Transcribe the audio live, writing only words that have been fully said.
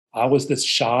I was this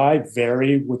shy,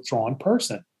 very withdrawn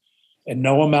person, and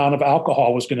no amount of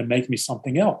alcohol was going to make me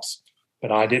something else. But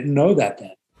I didn't know that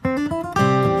then.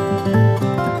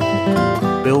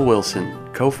 Bill Wilson,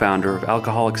 co-founder of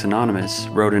Alcoholics Anonymous,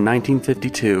 wrote in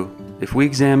 1952, "If we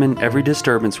examine every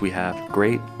disturbance we have,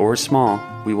 great or small,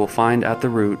 we will find at the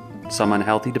root some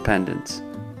unhealthy dependence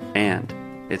and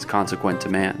its consequent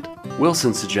demand."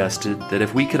 Wilson suggested that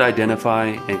if we could identify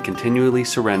and continually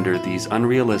surrender these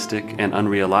unrealistic and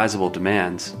unrealizable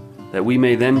demands, that we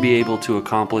may then be able to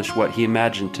accomplish what he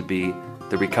imagined to be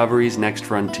the recovery's next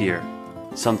frontier,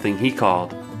 something he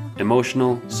called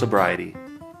emotional sobriety.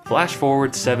 Flash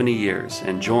forward 70 years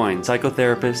and join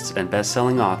psychotherapists and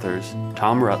best-selling authors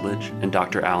Tom Rutledge and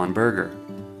Dr. Alan Berger,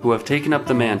 who have taken up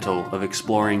the mantle of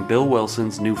exploring Bill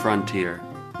Wilson's new frontier.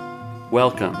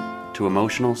 Welcome to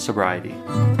Emotional Sobriety.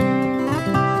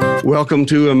 Welcome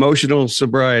to Emotional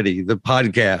Sobriety, the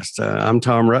podcast. I'm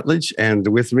Tom Rutledge, and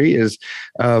with me is,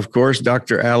 of course,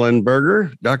 Dr. Alan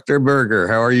Berger. Dr. Berger,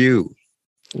 how are you?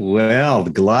 Well,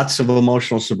 lots of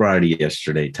emotional sobriety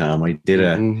yesterday, Tom. I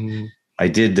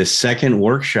did the second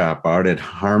workshop out at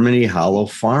Harmony Hollow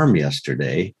Farm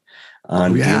yesterday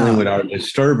on dealing with our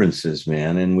disturbances,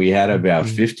 man. And we had about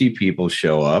 50 people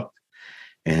show up.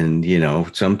 And, you know,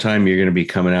 sometime you're going to be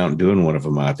coming out and doing one of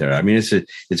them out there. I mean, it's a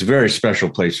very special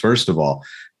place, first of all.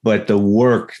 But the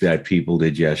work that people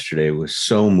did yesterday was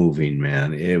so moving,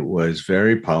 man. It was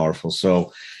very powerful.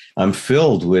 So I'm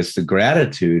filled with the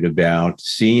gratitude about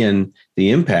seeing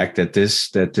the impact that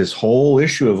this whole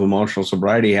issue of emotional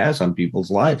sobriety has on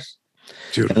people's lives.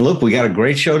 Dude. And look, we got a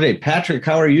great show today. Patrick,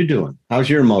 how are you doing? How's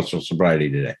your emotional sobriety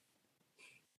today?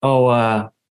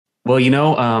 Well, you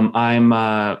know,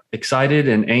 I'm excited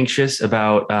and anxious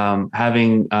about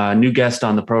having a new guest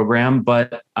on the program,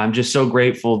 but I'm just so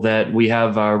grateful that we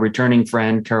have our returning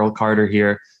friend, Carol Carter,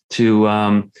 here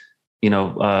to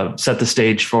set the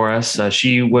stage for us.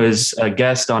 She was a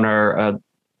guest on the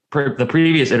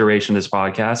previous iteration of this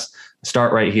podcast,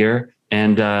 Start Right Here.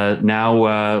 And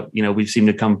now, we've seemed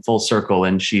to come full circle,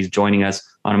 and she's joining us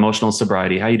on Emotional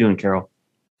Sobriety. How you doing, Carol?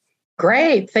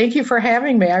 Great. Thank you for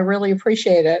having me. I really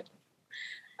appreciate it.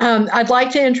 I'd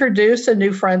like to introduce a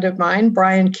new friend of mine,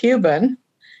 Brian Cuban,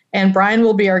 and Brian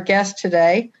will be our guest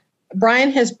today.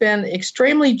 Brian has been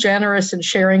extremely generous in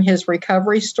sharing his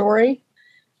recovery story.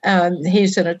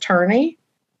 He's an attorney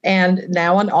and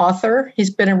now an author.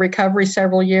 He's been in recovery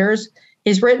several years.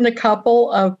 He's written a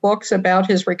couple of books about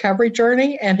his recovery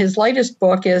journey, and his latest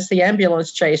book is The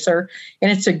Ambulance Chaser,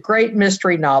 and it's a great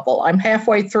mystery novel. I'm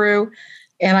halfway through,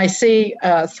 and I see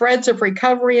threads of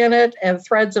recovery in it and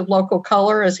threads of local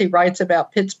color as he writes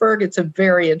about Pittsburgh. It's a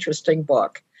very interesting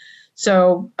book.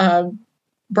 So,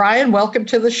 Brian, welcome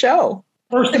to the show.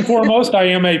 First and foremost, I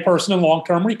am a person in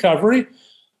long-term recovery.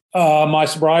 My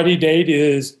sobriety date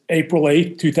is April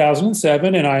 8th,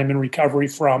 2007, and I am in recovery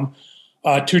from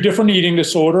two different eating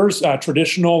disorders,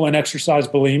 traditional and exercise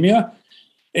bulimia.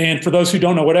 And for those who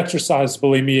don't know what exercise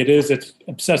bulimia is, it's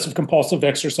obsessive compulsive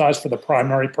exercise for the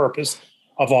primary purpose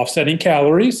of offsetting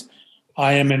calories.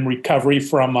 I am in recovery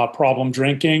from problem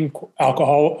drinking,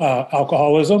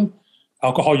 alcoholism,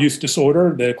 alcohol use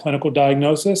disorder, the clinical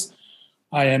diagnosis.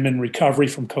 I am in recovery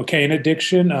from cocaine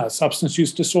addiction, substance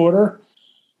use disorder.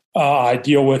 I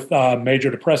deal with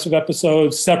major depressive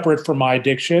episodes separate from my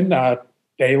addiction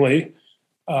daily.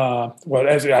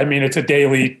 It's a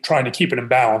daily trying to keep it in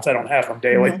balance. I don't have them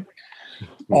daily. Mm-hmm.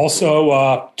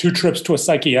 Also, 2 trips to a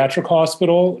psychiatric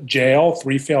hospital, jail,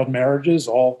 3 failed marriages,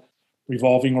 all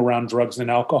revolving around drugs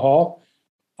and alcohol.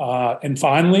 And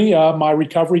finally, my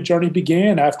recovery journey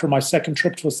began after my second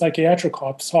trip to a psychiatric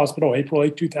hospital, April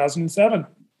 8, 2007.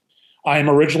 I am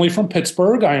originally from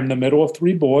Pittsburgh. I am the middle of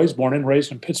 3 boys, born and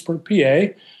raised in Pittsburgh,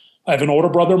 PA. I have an older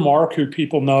brother, Mark, who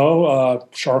people know,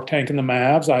 Shark Tank and the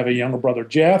Mavs. I have a younger brother,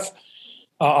 Jeff.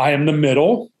 I am the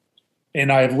middle,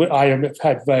 and I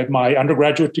have my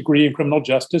undergraduate degree in criminal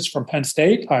justice from Penn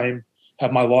State. I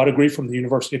have my law degree from the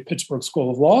University of Pittsburgh School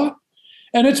of Law.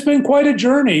 And it's been quite a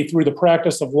journey through the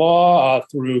practice of law,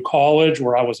 through college,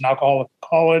 where I was an alcoholic in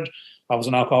college. I was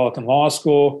an alcoholic in law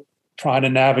school. Trying to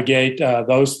navigate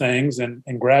those things and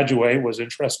graduate was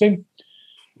interesting.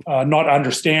 Not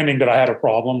understanding that I had a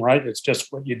problem, right? It's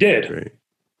just what you did.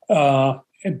 Right.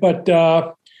 But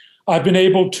I've been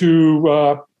able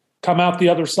to come out the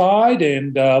other side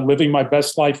and living my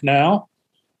best life now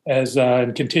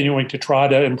and continuing to try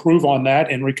to improve on that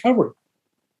in recovery.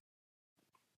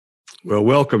 Well,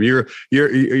 welcome. You're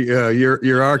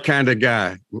our kind of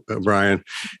guy, Brian.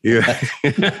 You're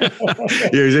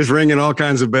just ringing all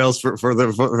kinds of bells for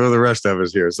the rest of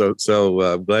us here.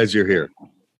 So glad you're here.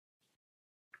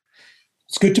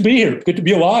 It's good to be here. Good to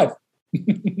be alive.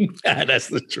 That's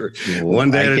the truth.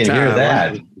 One day at a time. Hear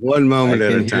that. One moment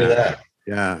at a time.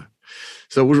 Yeah.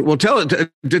 So we'll tell us a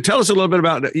little bit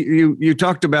about you. You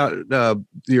talked about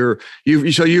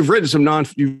you've written some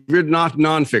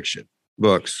nonfiction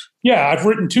books. Yeah, I've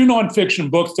written 2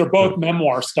 nonfiction books. They're both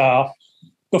memoir style.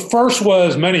 The first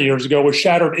was many years ago, was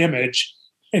Shattered Image,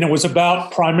 and it was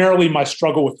about primarily my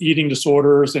struggle with eating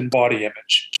disorders and body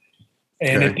image.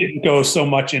 And It didn't go so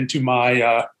much into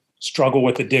my struggle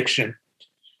with addiction.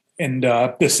 And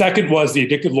the second was The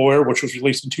Addicted Lawyer, which was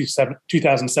released in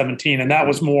 2017. And that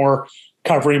was more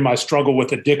covering my struggle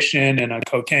with addiction and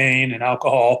cocaine and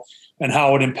alcohol and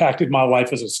how it impacted my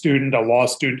life as a student, a law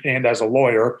student, and as a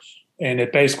lawyer. And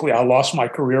it basically, I lost my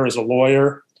career as a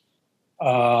lawyer.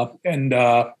 And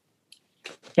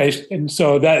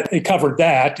so that it covered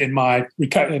that in my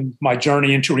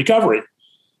journey into recovery.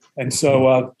 And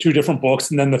so 2 different books.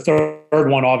 And then the third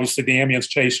one, obviously, The Ambulance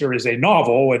Chaser, is a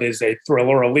novel. It is a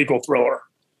thriller, a legal thriller.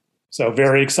 So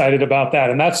very excited about that.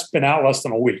 And that's been out less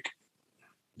than a week.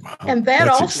 Wow, and that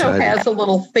also has a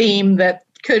little theme that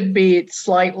could be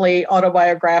slightly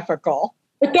autobiographical.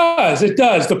 It does. It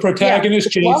does. The protagonist,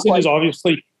 Jason, is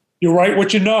obviously, you're right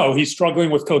what you know. He's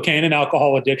struggling with cocaine and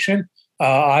alcohol addiction.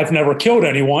 I've never killed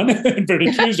anyone, been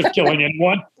accused of killing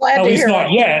anyone. At least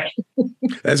not yet.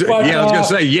 I was going to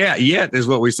say, yet is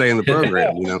what we say in the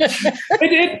program. You know,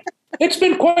 it's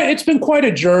been quite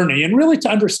a journey, and really to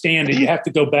understand it, you have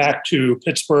to go back to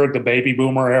Pittsburgh, the baby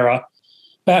boomer era,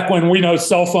 back when we know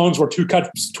cell phones were 2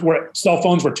 cups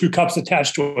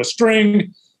attached to a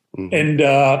string, and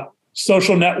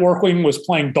social networking was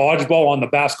playing dodgeball on the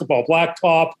basketball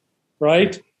blacktop,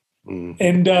 right?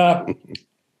 And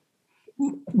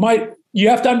you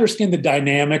have to understand the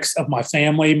dynamics of my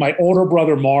family. My older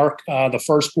brother, Mark, the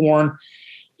firstborn,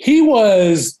 he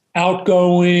was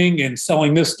outgoing and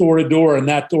selling this door to door and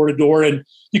that door to door. And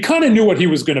you kind of knew what he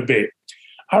was going to be.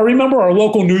 I remember our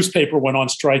local newspaper went on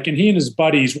strike, and he and his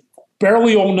buddies,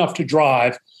 barely old enough to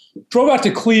drive, drove out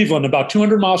to Cleveland, about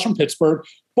 200 miles from Pittsburgh,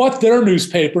 bought their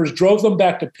newspapers, drove them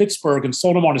back to Pittsburgh, and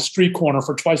sold them on a street corner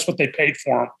for twice what they paid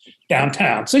for them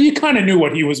downtown. So you kind of knew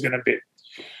what he was going to be.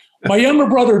 My younger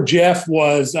brother, Jeff,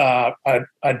 was a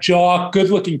jock,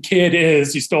 good-looking kid,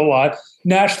 he's still alive,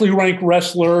 nationally ranked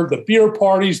wrestler, the beer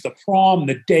parties, the prom,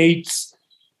 the dates,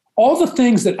 all the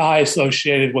things that I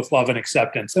associated with love and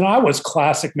acceptance. And I was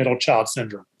classic middle child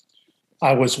syndrome.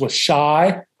 I was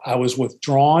shy, I was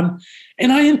withdrawn,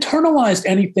 and I internalized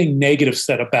anything negative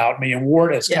said about me and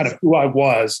wore it as kind of who I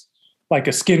was, like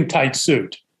a skin-tight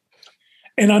suit.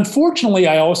 And unfortunately,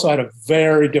 I also had a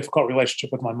very difficult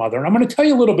relationship with my mother. And I'm going to tell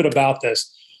you a little bit about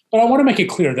this, but I want to make it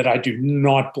clear that I do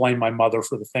not blame my mother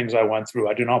for the things I went through.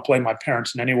 I do not blame my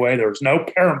parents in any way. There's no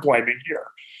parent blaming here.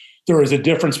 There is a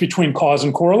difference between cause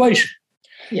and correlation.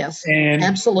 Yes, and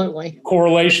absolutely.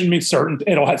 Correlation means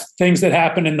it'll have things that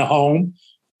happen in the home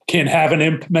can have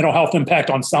an mental health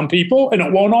impact on some people, and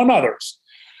it won't on others.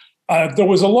 There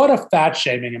was a lot of fat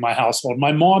shaming in my household.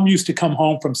 My mom used to come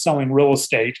home from selling real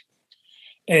estate,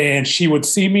 and she would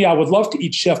see me. I would love to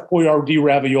eat Chef Boyardee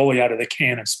ravioli out of the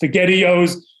can, and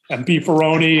SpaghettiOs and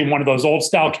beefaroni and one of those old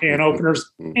style can openers.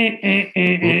 And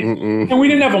we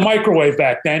didn't have a microwave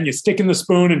back then. You stick in the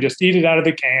spoon and just eat it out of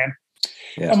the can.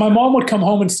 Yes. And my mom would come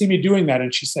home and see me doing that.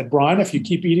 And she said, Brian, if you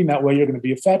keep eating that way, you're going to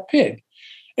be a fat pig.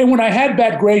 And when I had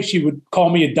bad grades, she would call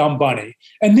me a dumb bunny.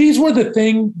 And these were the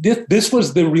thing. This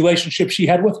was the relationship she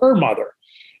had with her mother.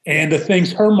 And the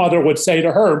things her mother would say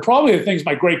to her, and probably the things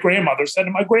my great-grandmother said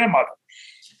to my grandmother.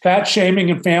 Fat shaming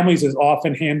in families is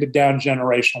often handed down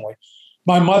generationally.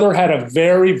 My mother had a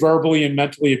very verbally and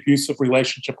mentally abusive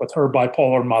relationship with her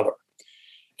bipolar mother.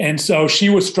 And so she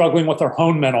was struggling with her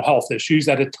own mental health issues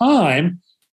at a time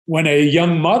when a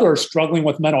young mother struggling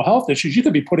with mental health issues, you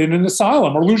could be put in an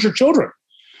asylum or lose your children.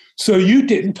 So you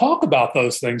didn't talk about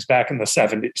those things back in the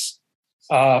 70s.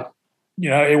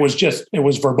 It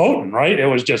was verboten, right? It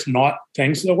was just not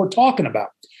things that we're talking about.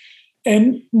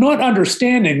 And not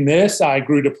understanding this, I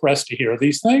grew depressed to hear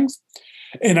these things.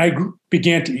 And I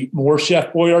began to eat more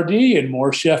Chef Boyardee and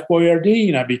more Chef Boyardee.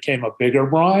 And I became a bigger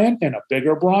Brian and a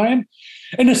bigger Brian.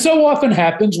 And it so often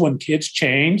happens when kids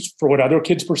change for what other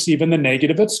kids perceive in the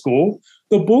negative at school,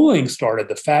 the bullying started,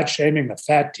 the fat shaming, the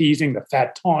fat teasing, the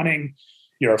fat taunting.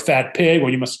 You're a fat pig.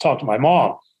 Well, you must talk to my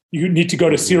mom. You need to go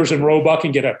to Sears and Roebuck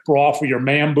and get a bra for your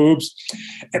man boobs.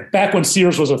 Back when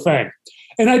Sears was a thing.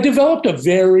 And I developed a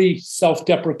very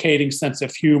self-deprecating sense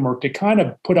of humor to kind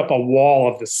of put up a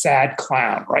wall of the sad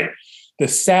clown, right? The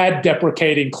sad,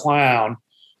 deprecating clown.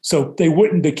 So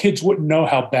the kids wouldn't know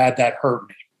how bad that hurt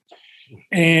me.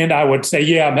 And I would say,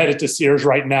 yeah, I'm headed to Sears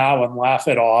right now and laugh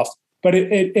it off. But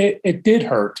it did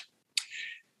hurt.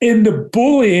 And the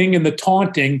bullying and the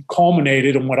taunting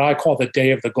culminated in what I call the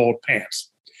day of the gold pants.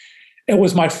 It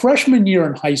was my freshman year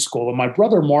in high school, and my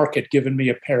brother Mark had given me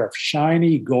a pair of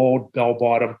shiny gold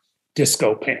bell-bottom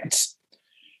disco pants.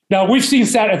 Now,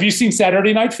 have you seen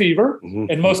Saturday Night Fever? Mm-hmm.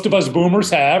 And most of us boomers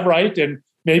have, right? And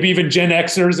maybe even Gen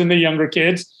Xers and the younger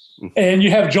kids. And you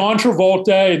have John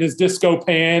Travolta in his disco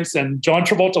pants, and John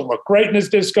Travolta looked great in his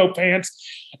disco pants.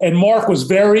 And Mark was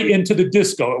very into the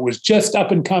disco. It was just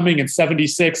up and coming in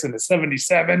 76 and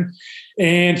 77.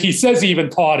 And he says he even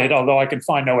taught it, although I can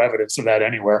find no evidence of that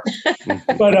anywhere.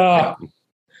 But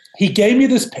he gave me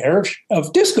this pair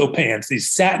of disco pants,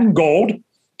 these satin gold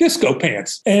disco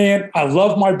pants. And I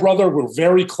love my brother. We're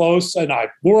very close, and I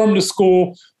wore them to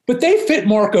school, but they fit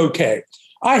Mark okay.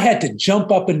 I had to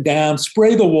jump up and down,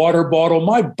 spray the water bottle.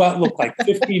 My butt looked like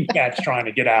 15 cats trying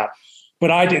to get out,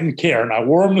 but I didn't care. And I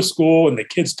wore them to school, and the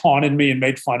kids taunted me and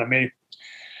made fun of me.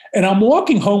 And I'm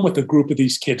walking home with a group of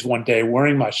these kids one day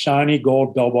wearing my shiny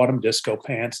gold bell-bottom disco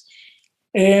pants.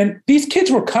 And these kids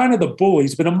were kind of the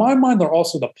bullies, but in my mind, they're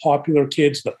also the popular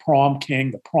kids, the prom king,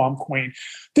 the prom queen.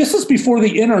 This is before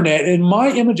the internet, and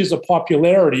my images of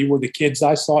popularity were the kids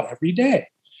I saw every day.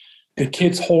 The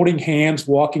kids holding hands,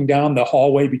 walking down the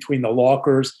hallway between the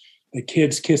lockers, the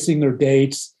kids kissing their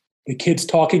dates, the kids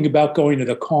talking about going to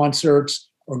the concerts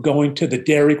or going to the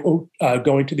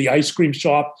going to the ice cream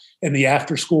shop and the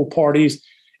after-school parties.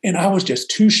 And I was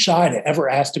just too shy to ever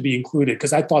ask to be included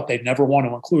because I thought they'd never want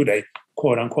to include a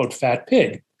quote-unquote fat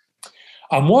pig.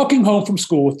 I'm walking home from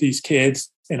school with these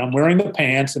kids, and I'm wearing the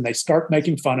pants, and they start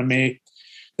making fun of me.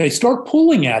 They start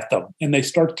pulling at them, and they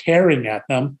start tearing at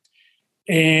them.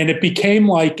 And it became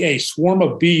like a swarm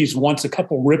of bees once a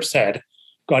couple rips had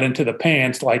got into the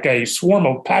pants, like a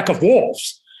pack of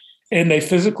wolves. And they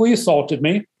physically assaulted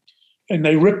me. And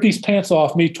they ripped these pants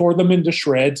off me, tore them into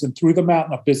shreds, and threw them out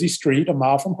in a busy street a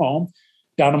mile from home,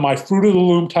 down to my Fruit of the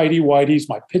Loom tighty whities,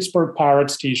 my Pittsburgh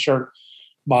Pirates t-shirt,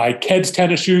 my Keds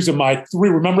tennis shoes, and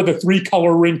remember the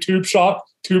 3-color ring tube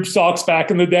socks back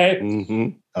in the day? Mm-hmm.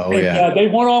 Oh, and, yeah. They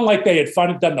went on like they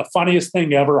had done the funniest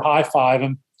thing ever, high-five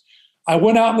them. I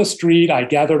went out in the street, I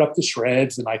gathered up the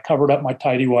shreds, and I covered up my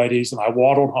tighty whities, and I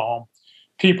waddled home.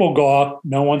 People gawked,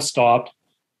 no one stopped.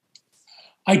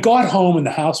 I got home, and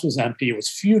the house was empty. It was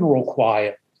funeral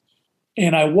quiet.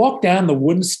 And I walked down the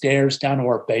wooden stairs down to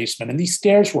our basement, and these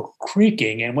stairs were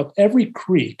creaking, and with every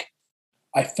creak,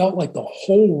 I felt like the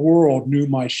whole world knew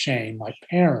my shame, my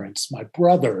parents, my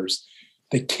brothers,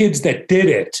 the kids that did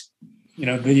it,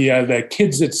 the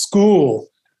kids at school.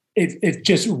 It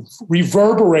just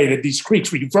reverberated, these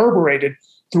creaks reverberated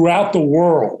throughout the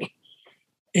world.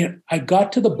 And I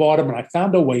got to the bottom, and I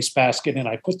found a wastebasket, and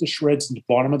I put the shreds in the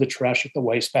bottom of the trash at the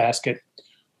wastebasket,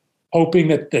 hoping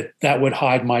that would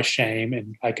hide my shame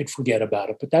and I could forget about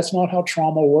it. But that's not how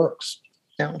trauma works.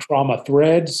 No. Trauma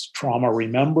threads, trauma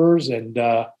remembers, and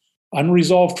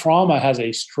unresolved trauma has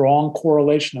a strong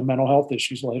correlation to mental health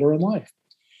issues later in life.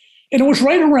 And it was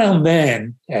right around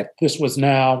then, this was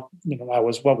now,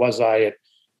 at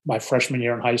my freshman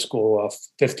year in high school,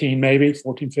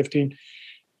 14, 15,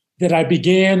 that I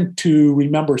began to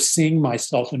remember seeing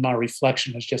myself in my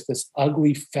reflection as just this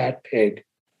ugly fat pig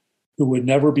who would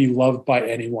never be loved by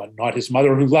anyone, not his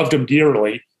mother, who loved me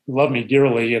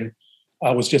dearly, and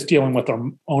was just dealing with her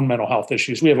own mental health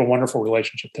issues. We have a wonderful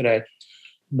relationship today.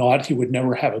 He would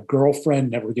never have a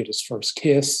girlfriend, never get his first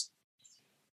kiss.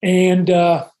 And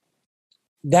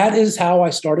that is how I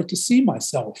started to see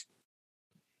myself.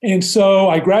 And so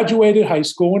I graduated high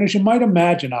school. And as you might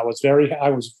imagine, I was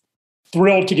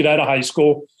thrilled to get out of high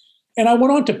school. And I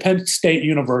went on to Penn State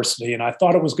University, and I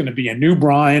thought it was going to be a new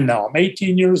Brian. Now I'm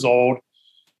 18 years old.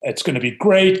 It's going to be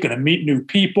great, going to meet new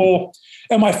people.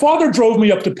 And my father drove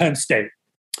me up to Penn State.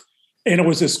 And it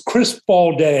was this crisp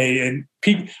fall day. And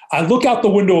I look out the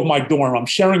window of my dorm. I'm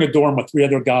sharing a dorm with 3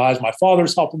 other guys. My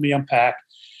father's helping me unpack.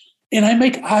 And I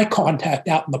make eye contact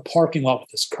out in the parking lot with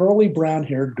this curly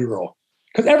brown-haired girl.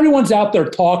 Because everyone's out there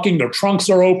talking. Their trunks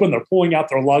are open. They're pulling out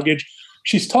their luggage.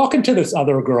 She's talking to this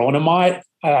other girl. And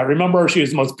I remember she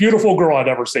was the most beautiful girl I'd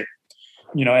ever seen,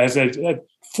 as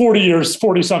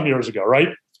 40-some years ago, right?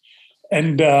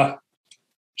 And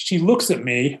she looks at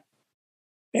me.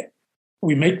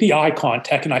 We make the eye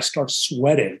contact, and I start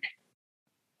sweating.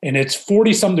 And it's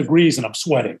 40-some degrees, and I'm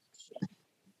sweating.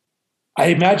 I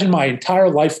imagine my entire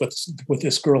life with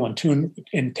this girl in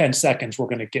 10 seconds. We're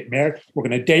going to get married. We're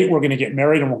going to date. We're going to get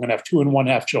married, and we're going to have 2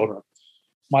 1/2 children.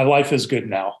 My life is good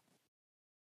now.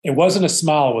 It wasn't a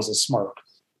smile. It was a smirk.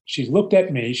 She looked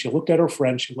at me. She looked at her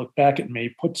friend. She looked back at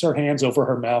me, puts her hands over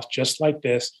her mouth just like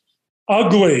this.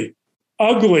 Ugly,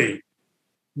 ugly.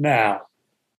 Now,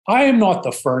 I am not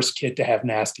the first kid to have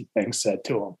nasty things said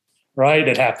to him, right?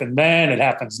 It happened then, it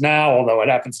happens now, although it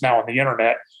happens now on the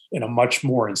internet in a much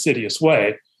more insidious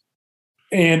way.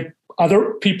 And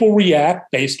other people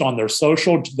react based on their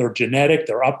social, their genetic,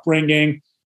 their upbringing.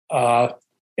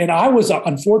 And I was,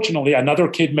 unfortunately, another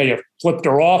kid may have flipped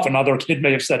her off. Another kid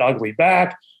may have said ugly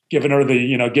back, given her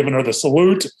the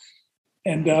salute.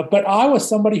 And but I was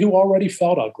somebody who already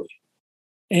felt ugly.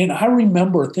 And I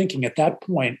remember thinking at that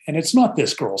point, and it's not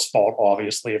this girl's fault,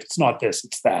 obviously. If it's not this,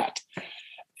 it's that.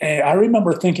 And I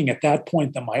remember thinking at that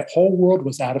point that my whole world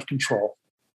was out of control.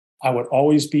 I would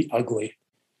always be ugly.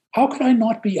 How could I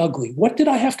not be ugly? What did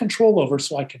I have control over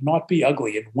so I could not be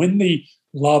ugly and win the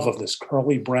love of this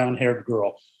curly brown-haired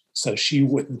girl so she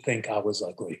wouldn't think I was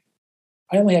ugly?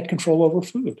 I only had control over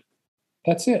food.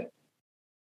 That's it.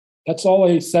 That's all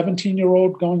a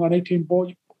 17-year-old going on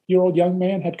 18-year-old young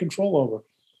man had control over.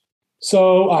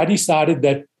 So I decided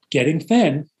that getting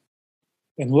thin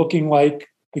and looking like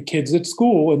the kids at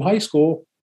school in high school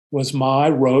was my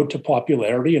road to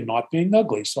popularity and not being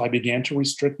ugly. So I began to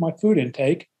restrict my food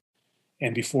intake.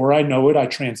 And before I know it, I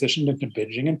transitioned into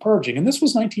binging and purging. And this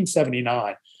was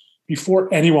 1979,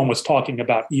 before anyone was talking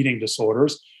about eating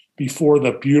disorders, before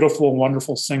the beautiful,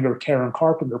 wonderful singer Karen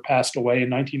Carpenter passed away in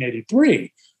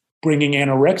 1983, bringing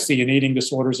anorexia and eating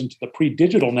disorders into the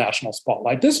pre-digital national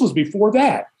spotlight. This was before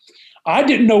that. I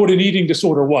didn't know what an eating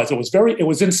disorder was. It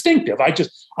was instinctive.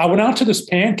 I went out to this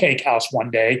pancake house one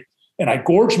day and I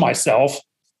gorged myself.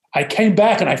 I came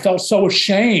back and I felt so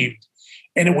ashamed.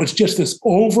 And it was just this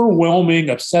overwhelming,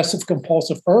 obsessive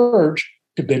compulsive urge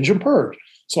to binge and purge.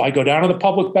 So I go down to the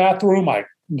public bathroom, I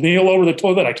kneel over the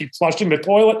toilet, I keep flushing the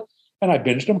toilet, and I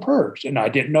binged and purged. And I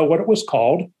didn't know what it was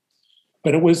called,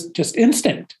 but it was just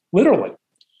instinct, literally.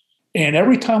 And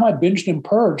every time I binged and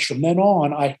purged from then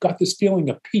on, I got this feeling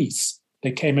of peace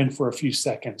that came in for a few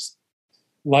seconds.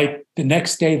 Like the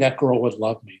next day, that girl would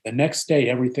love me. The next day,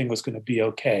 everything was going to be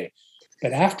okay.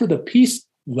 But after the peace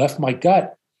left my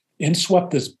gut, in swept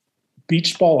this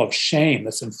beach ball of shame,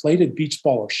 this inflated beach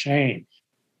ball of shame.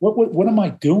 What am I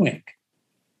doing?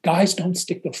 Guys don't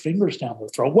stick their fingers down their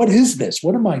throat. What is this?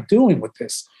 What am I doing with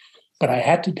this? But I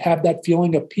had to have that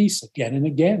feeling of peace again and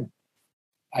again.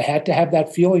 I had to have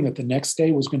that feeling that the next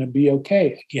day was going to be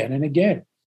okay again and again.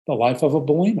 The life of a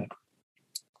bulimic.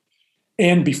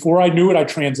 And before I knew it, I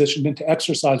transitioned into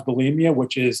exercise bulimia,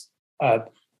 which is I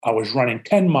was running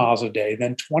 10 miles a day,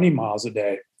 then 20 miles a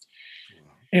day.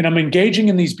 And I'm engaging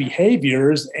in these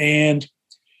behaviors, and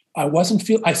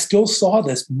I still saw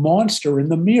this monster in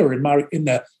the mirror, in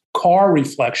the car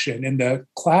reflection, in the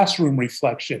classroom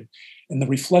reflection, in the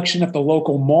reflection at the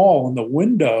local mall, in the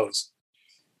windows.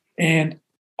 And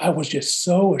I was just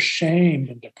so ashamed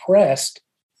and depressed.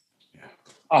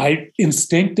 I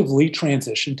instinctively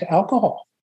transitioned to alcohol.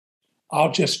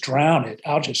 I'll just drown it.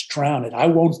 I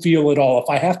won't feel at all. If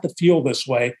I have to feel this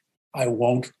way, I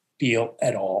won't feel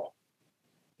at all.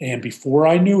 And before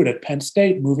I knew it, at Penn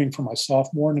State, moving from my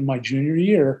sophomore into my junior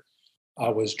year, I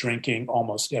was drinking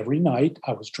almost every night.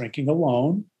 I was drinking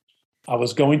alone. I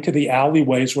was going to the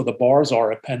alleyways where the bars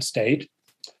are at Penn State.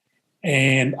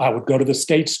 And I would go to the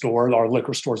State store, our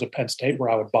liquor stores at Penn State, where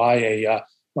I would buy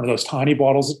one of those tiny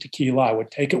bottles of tequila. I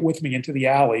would take it with me into the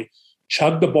alley,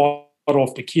 chug the bottle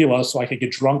of tequila so I could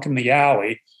get drunk in the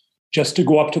alley, just to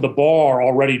go up to the bar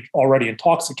already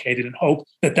intoxicated and hope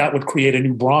that would create a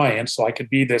new Brian so I could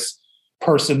be this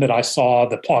person that I saw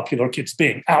the popular kids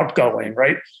being, outgoing,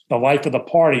 right? The life of the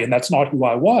party. And that's not who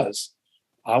I was.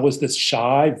 I was this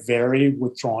shy, very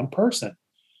withdrawn person.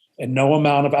 And no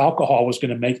amount of alcohol was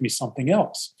going to make me something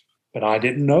else. But I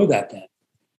didn't know that then.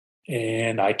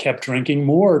 And I kept drinking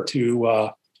more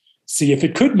to see if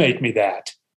it could make me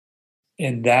that.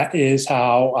 And that is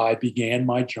how I began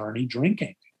my journey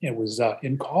drinking. It was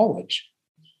in college.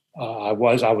 I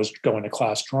was going to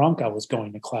class drunk. I was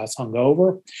going to class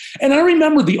hungover. And I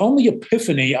remember the only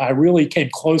epiphany I really came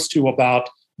close to about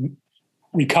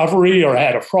recovery or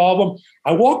had a problem.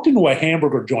 I walked into a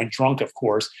hamburger joint drunk, of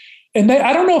course. And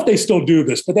I don't know if they still do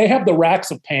this, but they have the racks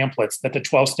of pamphlets that the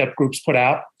 12-step groups put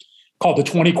out called the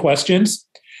 20 Questions.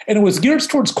 And it was geared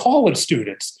towards college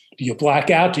students. Do you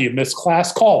black out? Do you miss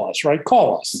class? Call us, right?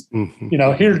 Call us.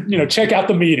 Mm-hmm. Check out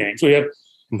the meetings. We have.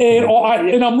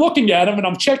 And I'm looking at them and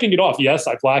I'm checking it off. Yes,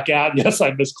 I black out. Yes,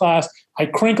 I miss class. I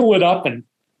crinkle it up and,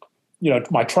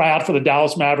 my tryout for the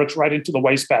Dallas Mavericks right into the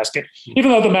wastebasket, even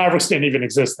though the Mavericks didn't even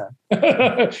exist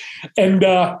then. And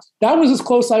that was as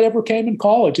close I ever came in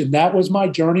college. And that was my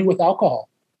journey with alcohol.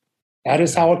 That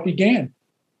is how it began.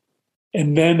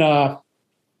 And then I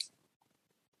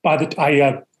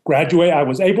graduated, I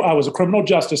was a criminal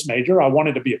justice major. I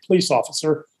wanted to be a police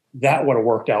officer. That would have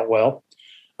worked out well.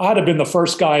 I'd have been the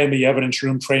first guy in the evidence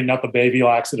room training up a baby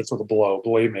laxative for the blow,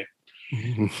 believe me.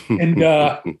 And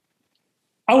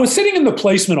I was sitting in the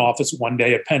placement office one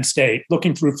day at Penn State,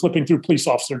 flipping through police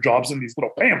officer jobs in these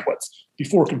little pamphlets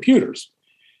before computers.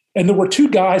 And there were two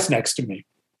guys next to me.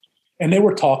 And they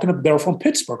were from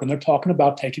Pittsburgh, and they're talking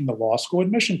about taking the law school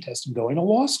admission test and going to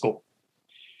law school.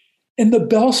 And the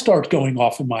bells start going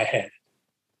off in my head.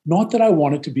 Not that I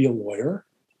wanted to be a lawyer.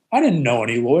 I didn't know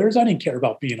any lawyers. I didn't care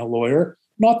about being a lawyer.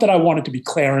 Not that I wanted to be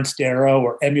Clarence Darrow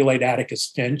or emulate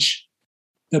Atticus Finch.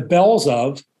 The bells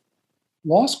of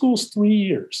law school's 3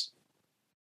 years.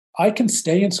 I can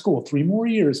stay in school 3 more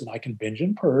years and I can binge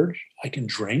and purge. I can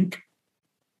drink.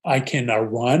 I can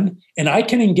run, and I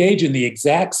can engage in the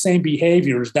exact same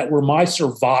behaviors that were my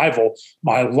survival,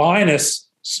 my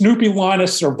Snoopy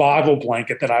Linus survival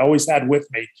blanket that I always had with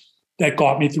me that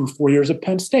got me through 4 years at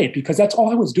Penn State, because that's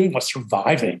all I was doing was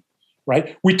surviving,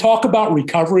 right? We talk about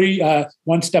recovery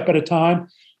one step at a time.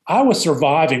 I was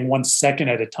surviving 1 second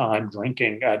at a time,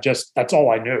 drinking. That's all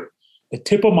I knew. The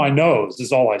tip of my nose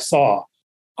is all I saw.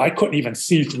 I couldn't even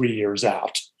see 3 years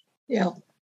out. Yeah.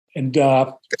 And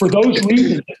for those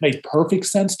reasons, it made perfect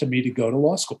sense to me to go to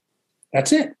law school.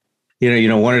 That's it.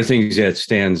 One of the things that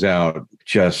stands out,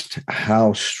 just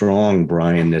how strong,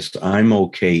 Brian, this I'm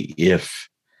okay if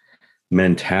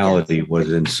mentality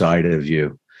was inside of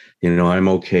you. I'm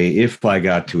okay if I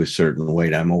got to a certain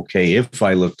weight. I'm okay if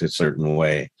I looked a certain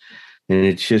way. And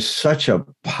it's just such a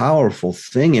powerful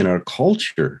thing in our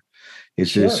culture.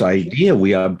 It's this idea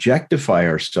we objectify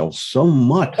ourselves so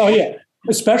much. Oh, yeah.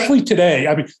 Especially today.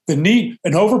 I mean,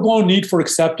 an overblown need for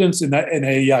acceptance and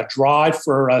a drive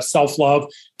for self-love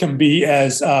can be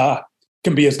as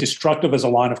destructive as a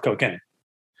line of cocaine.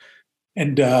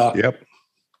 And yep.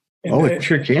 And it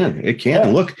sure can. It can.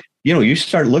 Yeah. Look, you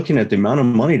start looking at the amount of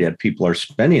money that people are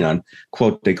spending on,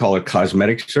 quote, they call it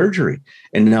cosmetic surgery.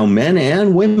 And now men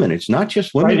and women, it's not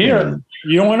just women. Right here.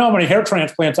 You don't know how many hair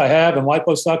transplants I have and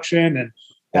liposuction and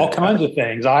all kinds of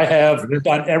things. I have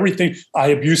done everything. I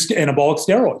abused anabolic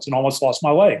steroids and almost lost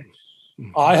my leg.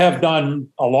 I have done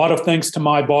a lot of things to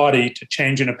my body to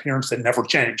change an appearance that never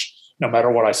changed, no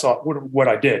matter what I saw, what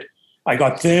I did. I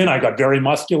got thin, I got very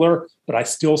muscular, but I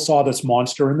still saw this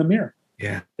monster in the mirror.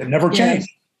 Yeah. It never changed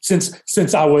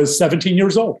since I was 17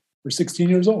 years old or 16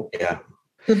 years old. Yeah.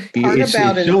 The part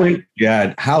about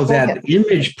it. How that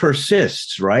image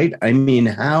persists, right? I mean,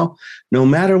 how no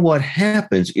matter what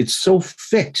happens, it's so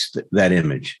fixed, that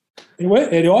image. It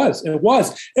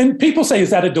was. And people say,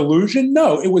 is that a delusion?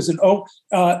 No, it was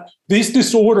these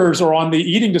disorders are on the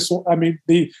eating disorder. I mean,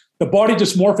 the body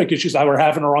dysmorphic issues I were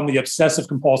having are on the obsessive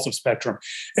compulsive spectrum.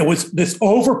 It was this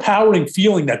overpowering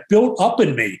feeling that built up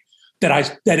in me that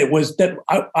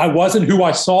I wasn't who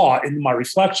I saw in my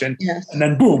reflection. Yes. And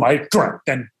then boom, I drank.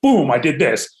 Then boom, I did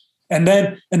this. And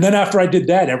then after I did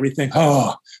that, everything,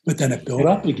 but then it built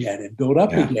up again and built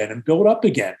up again and built up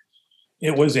again.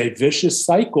 It was a vicious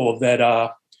cycle that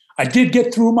I did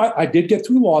get through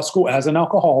law school as an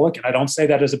alcoholic, and I don't say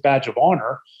that as a badge of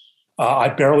honor. I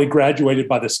barely graduated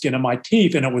by the skin of my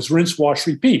teeth, and it was rinse, wash,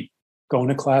 repeat. Going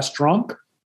to class drunk,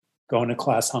 going to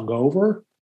class hungover,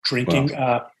 drinking,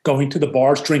 going to the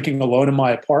bars, drinking alone in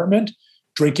my apartment,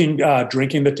 drinking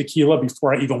the tequila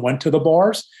before I even went to the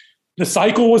bars. The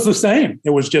cycle was the same.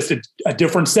 It was just a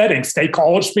different setting. State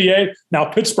College, PA, now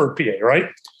Pittsburgh, PA, right?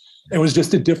 It was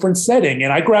just a different setting.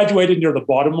 And I graduated near the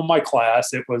bottom of my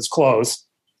class. It was close.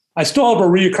 I still have a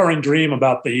reoccurring dream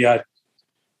about the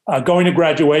going to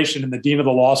graduation and the dean of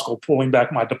the law school pulling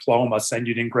back my diploma, saying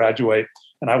you didn't graduate.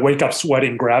 And I wake up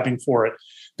sweating, grabbing for it.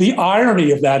 The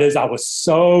irony of that is I was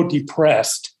so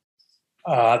depressed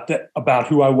about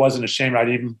who I was and ashamed I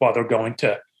didn't even bother going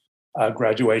to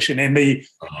graduation. And the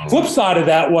flip side of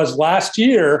that was last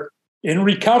year in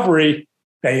recovery,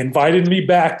 they invited me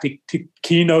back to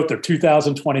keynote their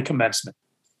 2020 commencement.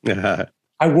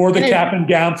 I wore the cap and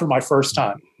gown for my first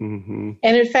time. Mm-hmm.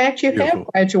 And in fact, you have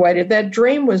graduated. That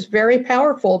dream was very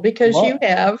powerful because you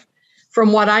have,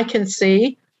 from what I can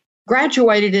see,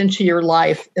 graduated into your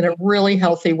life in a really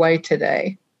healthy way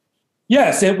today.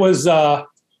 Yes, it was.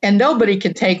 And nobody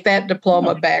can take that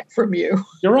diploma back from you.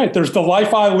 You're right. There's the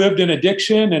life I lived in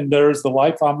addiction, and there's the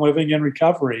life I'm living in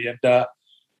recovery. And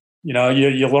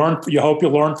you learn. You hope you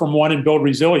learn from one and build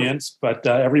resilience. But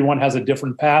everyone has a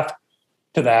different path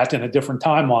to that and a different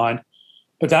timeline.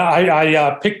 But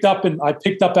I picked up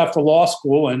after law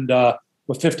school, and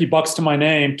with $50 to my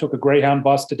name, took a Greyhound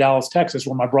bus to Dallas, Texas,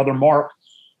 where my brother Mark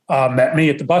met me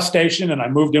at the bus station, and I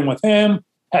moved in with him.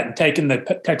 Hadn't taken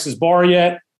the Texas bar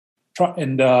yet.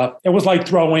 And it was like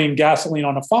throwing gasoline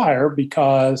on a fire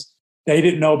because they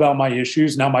didn't know about my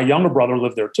issues. Now my younger brother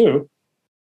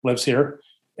lives here.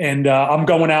 And I'm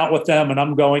going out with them, and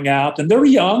I'm going out, and they're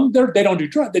young. They don't do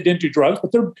drugs. They didn't do drugs,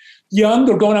 but they're young.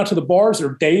 They're going out to the bars.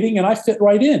 They're dating, and I fit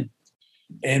right in.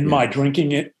 And my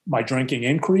drinking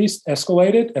increased,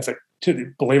 escalated.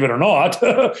 Believe it or not.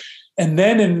 And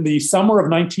then in the summer of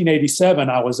 1987,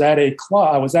 I was at a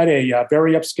club. I was at a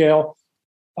very upscale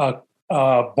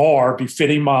bar,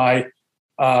 befitting my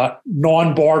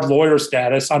non-barred lawyer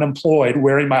status, unemployed,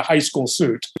 wearing my high school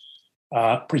suit,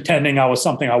 pretending I was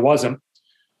something I wasn't.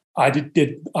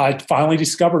 I finally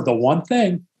discovered the one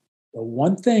thing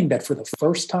that for the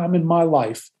first time in my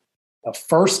life, the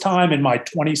first time in my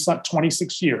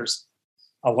 26 years,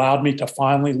 allowed me to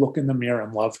finally look in the mirror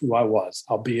and love who I was,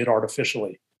 albeit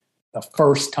artificially. The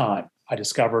first time I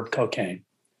discovered cocaine.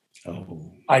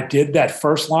 Oh. I did that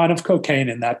first line of cocaine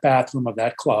in that bathroom of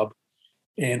that club.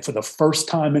 And for the first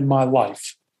time in my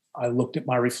life, I looked at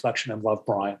my reflection and loved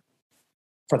Brian.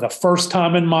 For the first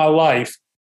time in my life,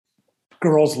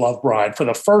 girls love Brian. For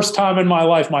the first time in my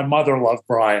life, my mother loved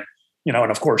Brian,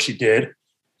 and of course she did.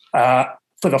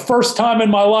 For the first time in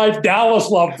my life, Dallas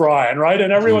loved Brian, right?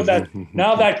 And everyone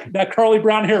that curly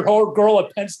brown haired girl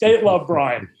at Penn State loved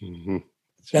Brian.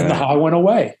 Then the high went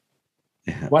away.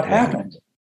 What happened?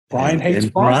 Brian hates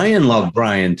Brian. Brian loved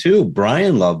Brian too.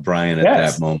 Brian loved Brian at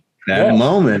that moment.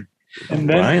 Moment. And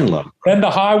then, Brian loved. Then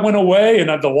the high went away, and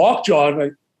the lockjaw.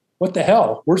 Like, what the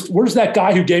hell? Where's that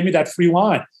guy who gave me that free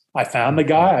line? I found the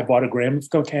guy. I bought a gram of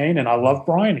cocaine, and I loved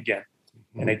Brian again,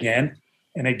 and again,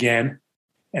 and again,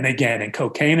 and again. And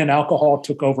cocaine and alcohol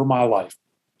took over my life.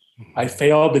 I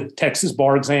failed the Texas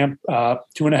bar exam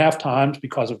 2.5 times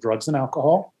because of drugs and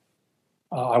alcohol.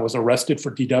 I was arrested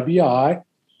for DWI.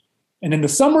 And in the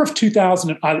summer of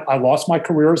 2000, I lost my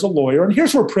career as a lawyer. And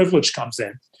here's where privilege comes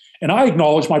in. And I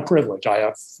acknowledge my privilege. I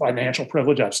have financial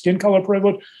privilege. I have skin color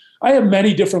privilege. I have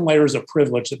many different layers of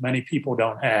privilege that many people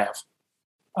don't have.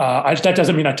 That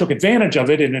doesn't mean I took advantage of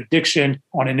it. And addiction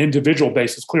on an individual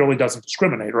basis clearly doesn't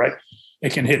discriminate, right?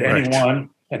 It can hit anyone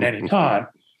at any time,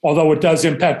 although it does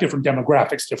impact different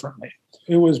demographics differently.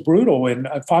 It was brutal. And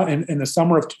in the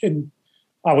summer of,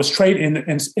 I was trading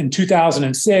in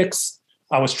 2006.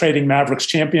 I was trading Mavericks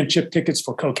championship tickets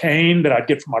for cocaine that I'd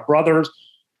get from my brothers.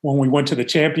 When we went to the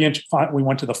championship, we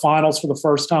went to the finals for the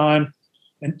first time.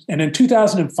 And in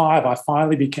 2005, I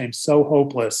finally became so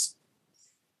hopeless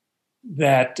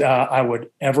that I would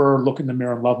ever look in the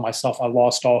mirror and love myself. I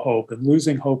lost all hope. And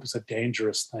losing hope is a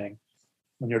dangerous thing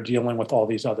when you're dealing with all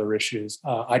these other issues.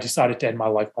 I decided to end my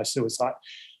life by suicide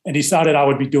and decided I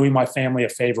would be doing my family a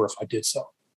favor if I did so.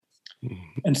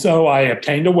 And so I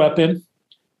obtained a weapon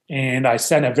and I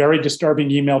sent a very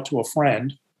disturbing email to a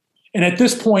friend. And at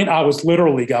this point, I was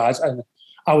literally, guys,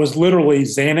 I was literally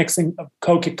Xanaxing,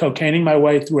 cocaining my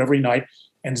way through every night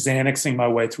and Xanaxing my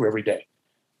way through every day.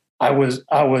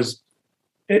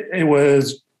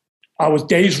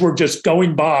 Days were just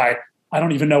going by. I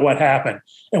don't even know what happened.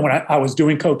 And when I was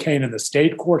doing cocaine in the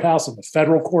state courthouse and the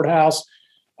federal courthouse,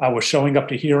 I was showing up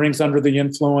to hearings under the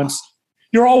influence.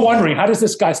 You're all wondering, how does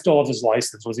this guy still have his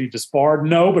license? Was he disbarred?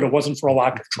 No, but it wasn't for a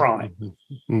lack of trying.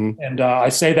 And I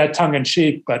say that tongue in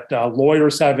cheek, but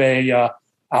lawyers have a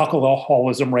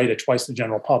alcoholism rate at twice the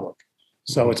general public.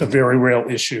 So it's a very real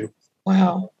issue.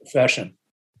 Wow. Profession.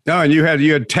 No, and you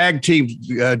had tag team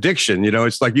addiction.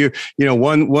 It's like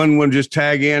one would just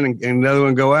tag in and another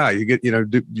one go out. You get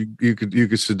you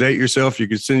could sedate yourself. You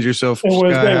could send yourself. It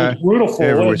was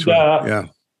beautiful.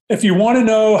 If you want to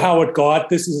know how it got,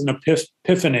 this is an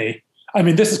epiphany. I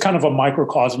mean, this is kind of a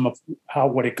microcosm of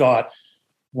what it got.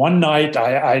 One night,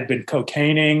 I had been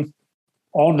cocaining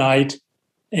all night,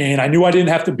 and I knew I didn't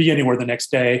have to be anywhere the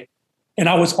next day. And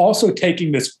I was also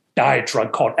taking this diet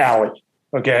drug called Alli,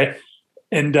 okay?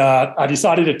 And I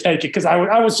decided to take it because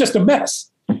I was just a mess.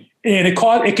 And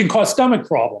it can cause stomach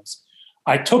problems.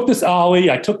 I took this Alli,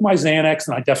 I took my Xanax,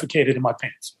 and I defecated in my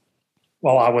pants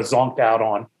while I was zonked out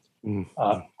on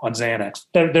Xanax.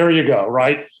 There you go,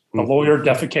 right? The lawyer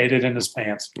defecated in his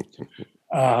pants. It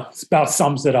about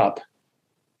sums it up.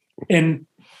 And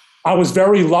I was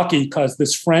very lucky because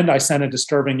this friend I sent a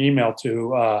disturbing email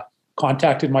to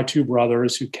contacted my two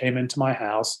brothers who came into my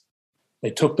house. They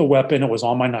took the weapon. It was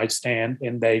on my nightstand,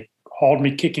 and they hauled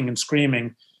me kicking and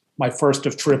screaming my first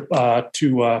of trip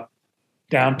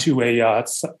down to a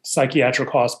psychiatric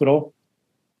hospital.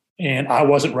 And I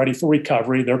wasn't ready for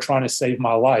recovery. They're trying to save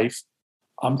my life.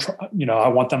 I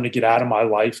want them to get out of my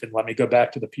life and let me go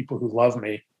back to the people who love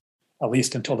me, at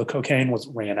least until the cocaine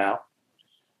ran out.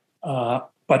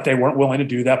 But they weren't willing to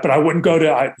do that. But I wouldn't go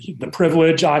to the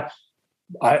privilege. I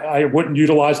wouldn't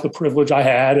utilize the privilege I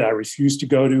had. I refused to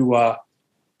go to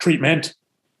treatment.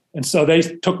 And so they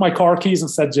took my car keys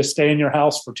and said, just stay in your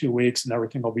house for 2 weeks and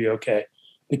everything will be okay.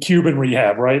 the Cuban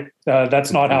rehab, right?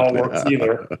 That's not how it works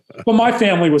either. But my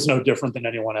family was no different than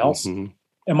anyone else.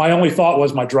 And my only thought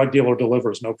was my drug dealer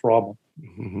delivers, no problem.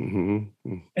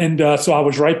 And so I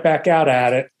was right back out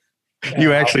at it.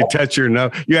 You actually touch your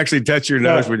nose. You actually touch your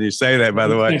nose when you say that, by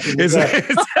the way.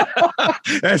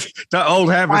 That's the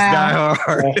old habits die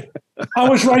hard. I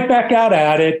was right back out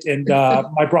at it. And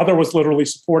my brother was literally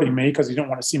supporting me because he didn't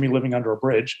want to see me living under a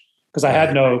bridge because I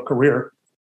had no career.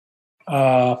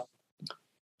 And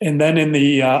then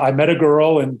I met a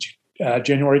girl in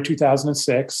January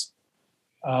 2006.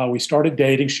 We started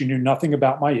dating. She knew nothing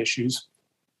about my issues.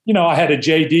 You know, I had a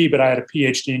JD, but I had a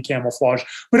PhD in camouflage.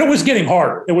 But it was getting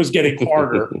harder. It was getting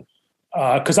harder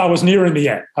because I was nearing the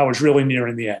end. I was really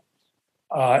nearing the end.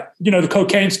 The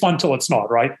cocaine's fun till it's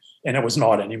not, right? And it was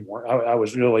not anymore. I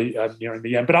was really nearing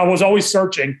the end. But I was always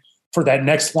searching for that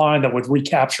next line that would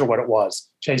recapture what it was,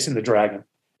 chasing the dragon.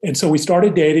 And so we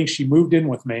started dating. She moved in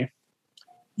with me.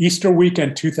 Easter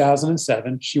weekend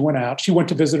 2007, she went out. She went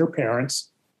to visit her parents.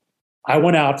 I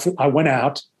went out.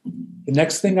 The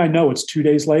next thing I know, it's 2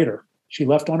 days later. She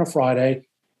left on a Friday.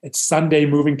 It's Sunday,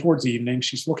 moving towards evening.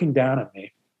 She's looking down at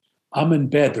me. I'm in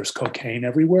bed. There's cocaine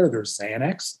everywhere. There's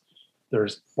Xanax.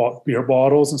 There's beer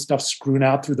bottles and stuff strewn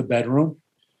out through the bedroom.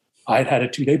 I'd had a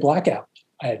 2-day blackout.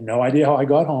 I had no idea how I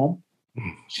got home.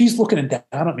 She's looking down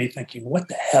at me thinking, what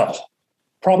the hell?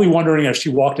 Probably wondering if she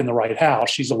walked in the right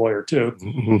house. She's a lawyer too.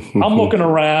 I'm looking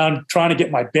around, trying to get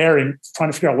my bearing,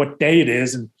 trying to figure out what day it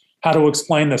is and how to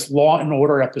explain this Law and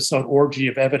Order episode orgy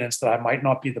of evidence that I might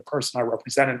not be the person I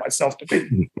represented myself to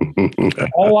be.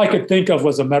 All I could think of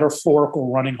was a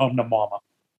metaphorical running home to mama.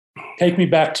 Take me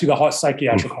back to the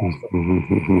psychiatric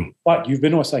hospital. What, you've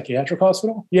been to a psychiatric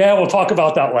hospital? Yeah, we'll talk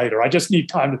about that later. I just need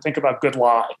time to think about a good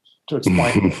lie to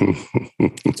explain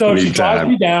it. So she drives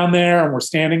me down there and we're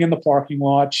standing in the parking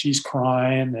lot. She's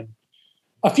crying. And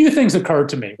a few things occurred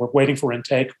to me. We're waiting for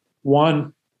intake.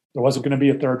 One, there wasn't going to be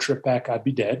a third trip back. I'd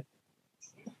be dead.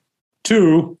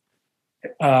 2,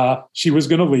 she was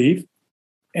going to leave.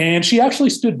 And she actually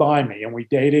stood by me. And we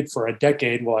dated for a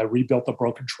decade while I rebuilt a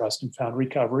broken trust and found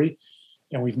recovery.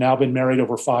 And we've now been married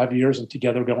over 5 years and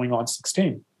together going on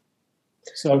 16.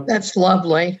 So that's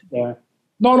lovely. Yeah.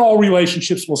 Not all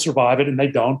relationships will survive it, and they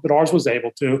don't, but ours was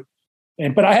able to.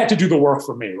 But I had to do the work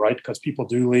for me, right? Because people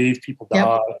do leave, people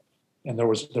die. Yep. And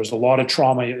there's a lot of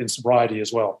trauma in sobriety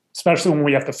as well, especially when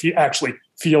we have to actually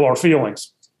feel our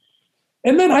feelings.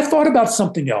 And then I thought about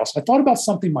something else. I thought about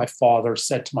something my father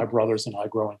said to my brothers and I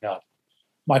growing up.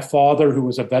 My father, who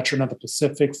was a veteran of the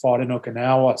Pacific, fought in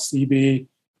Okinawa, CB,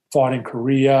 fought in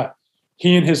Korea.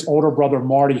 He and his older brother,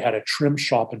 Marty, had a trim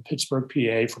shop in Pittsburgh,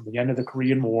 PA from the end of the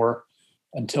Korean War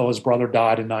until his brother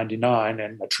died in 1999.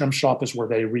 And a trim shop is where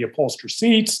they reupholster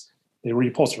seats. They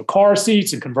reupholster car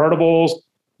seats and convertibles,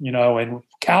 and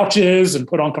couches and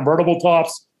put on convertible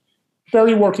tops.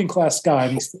 Very working class guy.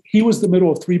 And he was the middle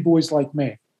of 3 boys like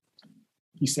me.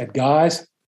 He said, guys,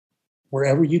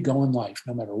 wherever you go in life,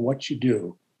 no matter what you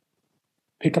do,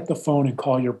 pick up the phone and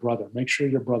call your brother. Make sure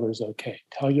your brother's okay.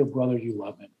 Tell your brother you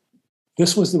love him.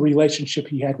 This was the relationship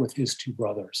he had with his 2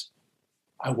 brothers.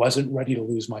 I wasn't ready to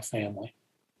lose my family.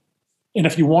 And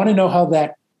if you want to know how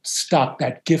that stuck,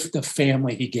 that gift of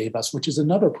family he gave us, which is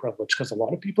another privilege because a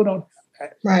lot of people don't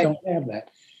have that.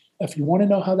 If you want to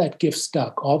know how that gift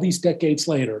stuck, all these decades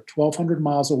later, 1,200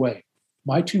 miles away,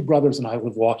 my 2 brothers and I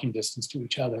live walking distance to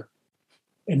each other.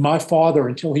 And my father,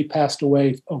 until he passed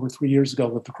away over 3 years ago,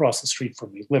 lived across the street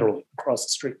from me, literally across the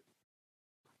street.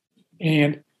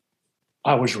 And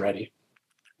I was ready.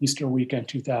 Easter weekend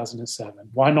 2007.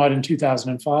 Why not in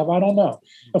 2005? I don't know.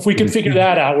 If we could figure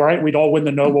that out, right, we'd all win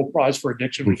the Nobel Prize for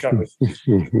Addiction Recovery.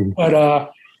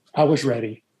 But I was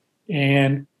ready.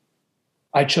 And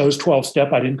I chose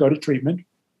 12-step. I didn't go to treatment.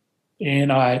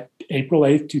 And April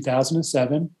 8th,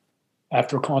 2007,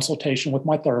 after a consultation with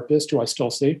my therapist, who I still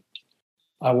see,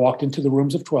 I walked into the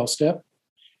rooms of 12-step.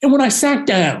 And when I sat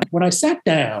down,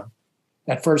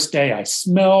 that first day, I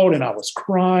smelled and I was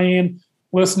crying,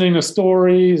 listening to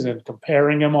stories and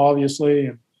comparing them, obviously.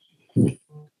 And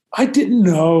I didn't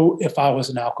know if I was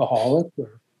an alcoholic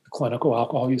or clinical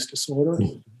alcohol use disorder.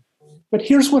 But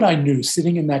here's what I knew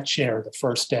sitting in that chair the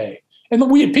first day. And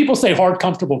people say hard,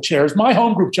 comfortable chairs. My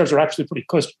home group chairs are actually pretty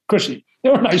cushy. They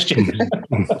were nice chairs.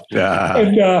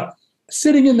 And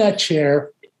sitting in that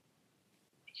chair,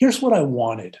 here's what I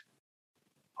wanted.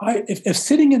 If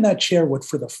sitting in that chair would,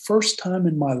 for the first time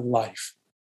in my life,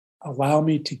 allow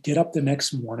me to get up the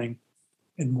next morning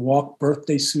and walk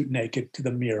birthday suit naked to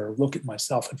the mirror, look at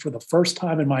myself, and for the first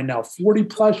time in my now 40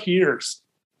 plus years,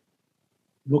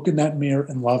 look in that mirror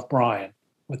and love Brian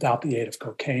without the aid of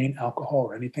cocaine, alcohol,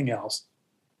 or anything else,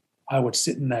 I would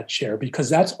sit in that chair, because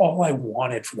that's all I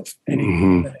wanted for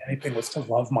anything was to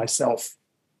love myself,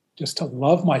 just to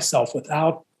love myself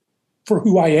for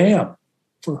who I am.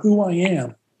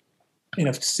 And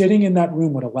if sitting in that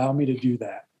room would allow me to do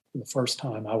that for the first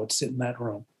time, I would sit in that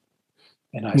room.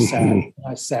 And I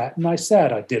sat.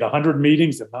 I did 100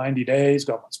 meetings in 90 days,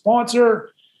 got my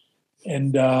sponsor.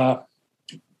 And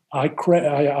I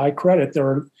credit,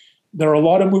 there are a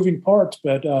lot of moving parts,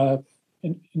 but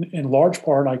in large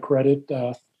part, I credit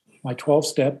my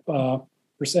 12-step for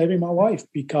saving my life,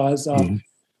 because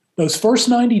those first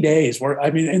 90 days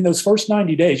in those first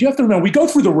 90 days, you have to remember, we go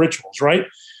through the rituals, right?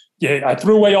 Yeah, I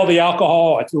threw away all the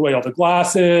alcohol. I threw away all the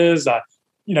glasses.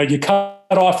 You cut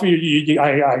off.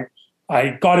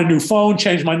 I got a new phone,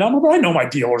 changed my number, but I know my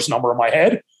dealer's number in my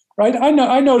head, right?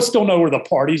 I still know where the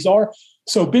parties are.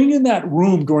 So being in that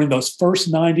room during those first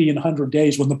 90 and 100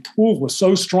 days, when the pool was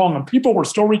so strong and people were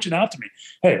still reaching out to me,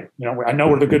 hey, I know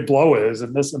where the good blow is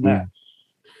and this and that.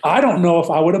 I don't know if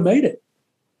I would have made it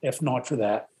if not for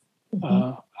that.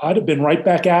 I'd have been right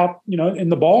back out, in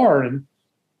the bar and,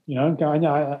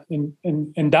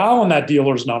 and dialing that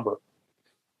dealer's number.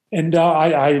 And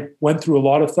I went through a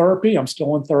lot of therapy. I'm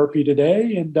still in therapy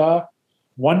today. And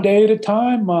one day at a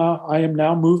time, I am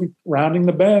now rounding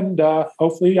the bend.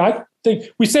 Hopefully, I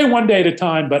think we say one day at a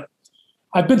time, but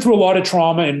I've been through a lot of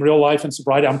trauma in real life and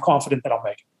sobriety. I'm confident that I'll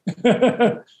make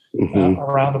it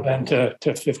around the bend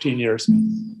to 15 years.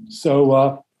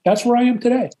 So that's where I am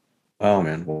today. Oh,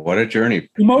 man. What a journey.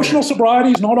 Emotional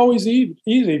sobriety is not always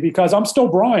easy, because I'm still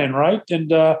Brian, right? And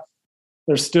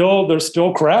there's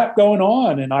still crap going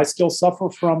on, and I still suffer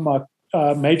from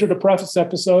major depressive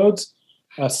episodes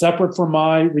separate from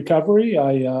my recovery.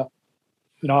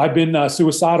 I've been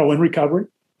suicidal in recovery,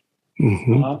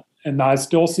 and I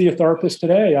still see a therapist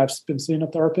today. I've been seeing a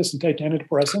therapist and take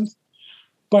antidepressants,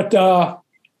 but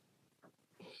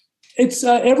it's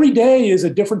every day is a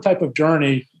different type of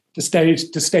journey to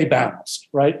stay balanced,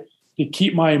 right? To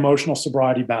keep my emotional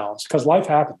sobriety balanced, because life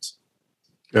happens.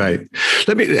 Right.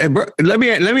 Let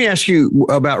me ask you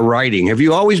about writing. Have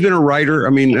you always been a writer? I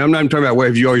mean, I'm not talking about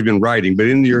have you always been writing, but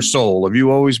in your soul, have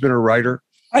you always been a writer?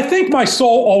 I think my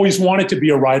soul always wanted to be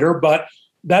a writer, but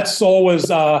that soul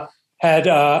had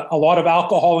a lot of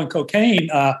alcohol and cocaine,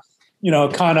 kind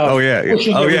of. Oh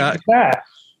yeah. Back.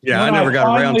 Yeah, I never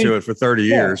got around to it for 30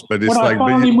 years, but it's I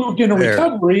finally moved into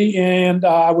recovery, and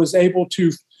I was able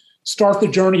to start the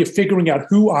journey of figuring out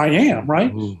who I am,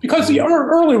 right? Because the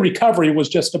early recovery was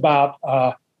just about,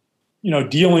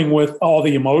 dealing with all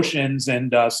the emotions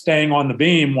and staying on the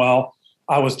beam while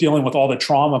I was dealing with all the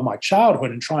trauma of my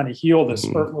childhood and trying to heal this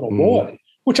little boy,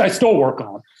 which I still work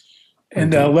on,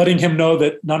 and letting him know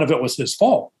that none of it was his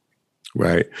fault.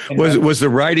 Right. And was the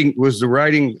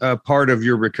writing part of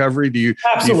your recovery? Do you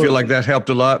feel like that helped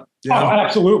a lot? Yeah. Oh,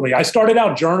 absolutely. I started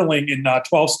out journaling in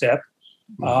 12-step.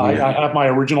 I have my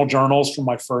original journals from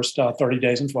my first 30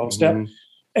 days in 12-step.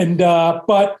 And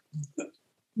but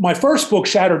my first book,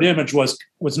 Shattered Image, was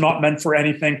not meant for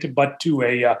anything but to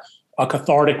a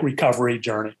cathartic recovery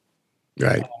journey.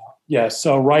 Right.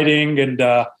 So writing, and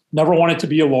never wanted to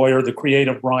be a lawyer. The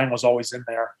creative Brian was always in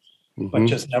there, but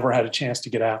just never had a chance to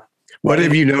get out. What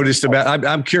have you noticed about,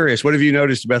 I'm curious, what have you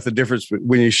noticed about the difference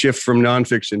when you shift from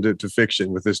nonfiction to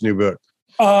fiction with this new book?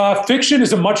 Fiction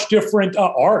is a much different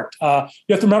art. You have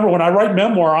to remember, when I write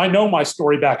memoir, I know my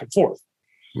story back and forth.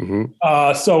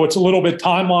 So it's a little bit,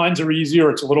 timelines are easier.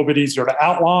 It's a little bit easier to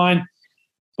outline.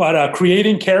 But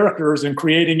creating characters and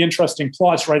creating interesting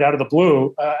plots right out of the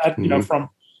blue,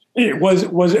 it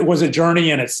was a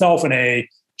journey in itself, and a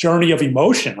journey of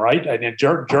emotion, right? And a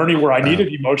journey where I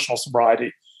needed emotional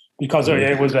sobriety, because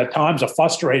it was at times a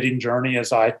frustrating journey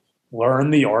as I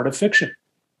learned the art of fiction.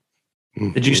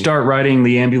 Did you start writing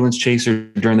The Ambulance Chaser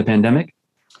during the pandemic?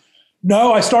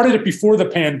 No, I started it before the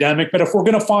pandemic. But if we're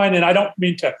going to find, and I don't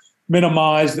mean to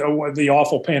minimize the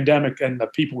awful pandemic and the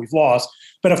people we've lost,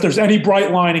 but if there's any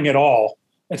bright lining at all,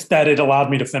 it's that it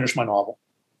allowed me to finish my novel.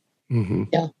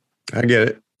 Yeah, I get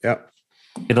it. Yeah,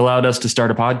 it allowed us to start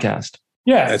a podcast.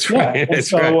 Yeah, that's right.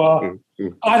 That's right.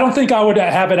 I don't think I would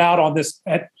have it out on this.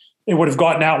 It would have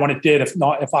gotten out when it did,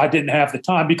 if I didn't have the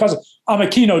time, because I'm a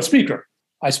keynote speaker.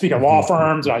 I speak at law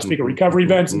firms, and I speak at recovery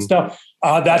events and stuff.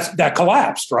 That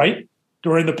collapsed, right?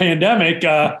 During the pandemic,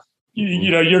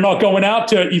 you're not going out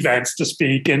to events to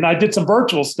speak. And I did some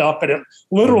virtual stuff, but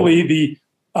literally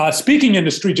the speaking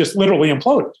industry just literally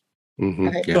imploded.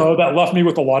 Right. So that left me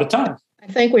with a lot of time. I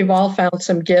think we've all found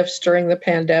some gifts during the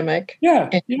pandemic.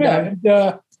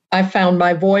 I found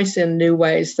my voice in new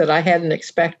ways that I hadn't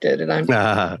expected. And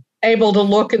I'm able to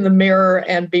look in the mirror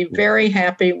and be very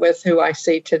happy with who I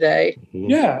see today.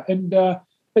 Yeah. And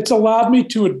it's allowed me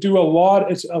to do a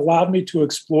lot. It's allowed me to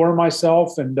explore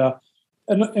myself and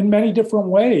in many different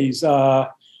ways.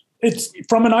 It's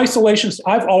from an isolation.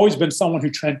 I've always been someone who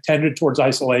tended towards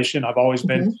isolation. I've always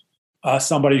been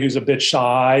somebody who's a bit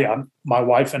shy. My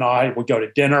wife and I would go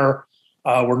to dinner.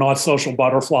 We're not social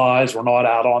butterflies. We're not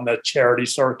out on the charity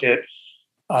circuit.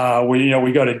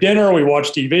 We go to dinner. We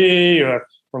watch TV.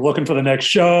 We're looking for the next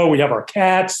show. We have our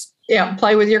cats. Yeah,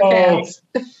 play with your cats.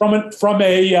 From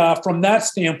that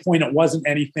standpoint, it wasn't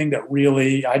anything that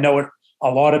really. I know a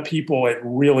lot of people it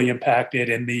really impacted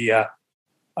in the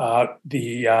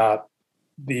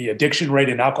addiction rate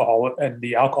in alcohol and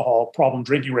the alcohol problem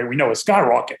drinking rate. We know is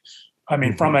skyrocket. I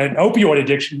mean, from an opioid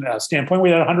addiction standpoint, we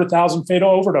had 100,000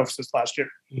 fatal overdoses last year,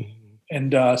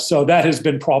 and so that has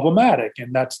been problematic.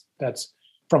 And that's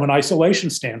from an isolation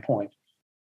standpoint.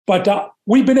 But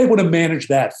we've been able to manage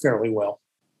that fairly well.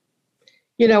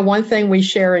 One thing we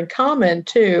share in common,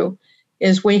 too,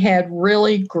 is we had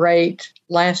really great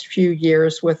last few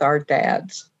years with our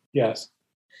dads. Yes.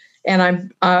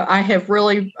 And I have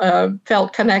really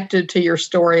felt connected to your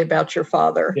story about your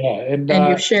father. Yeah. And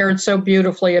you've shared so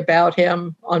beautifully about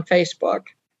him on Facebook.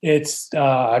 It's,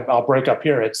 I'll break up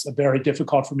here. It's very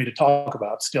difficult for me to talk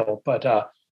about still, but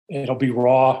it'll be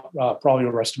raw probably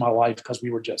the rest of my life because we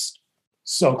were just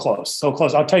so close, so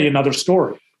close. I'll tell you another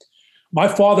story. My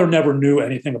father never knew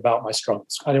anything about my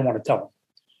struggles. I didn't want to tell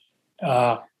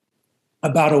him.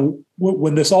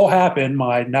 When this all happened,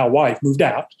 my now wife moved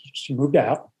out. She moved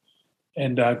out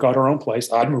and got her own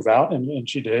place. I'd move out, and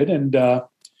she did. And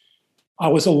I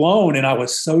was alone, and I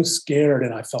was so scared,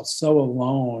 and I felt so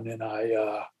alone. And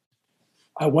I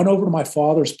went over to my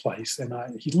father's place, and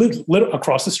he lived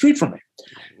across the street from me.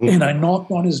 And I knocked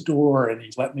on his door, and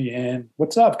he let me in.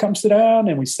 What's up? Come sit down.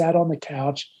 And we sat on the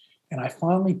couch. And I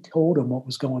finally told him what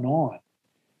was going on.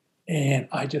 And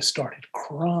I just started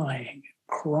crying.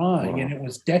 Wow. And it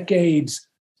was decades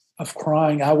of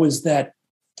crying. I was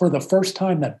for the first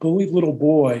time, that bullied little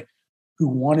boy who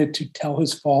wanted to tell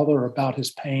his father about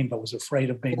his pain, but was afraid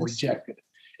of being rejected.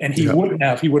 And he wouldn't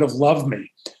have. He would have loved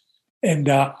me. And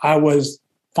I was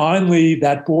finally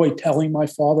that boy telling my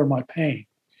father my pain.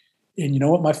 And you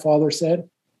know what my father said?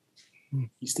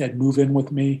 He said, move in with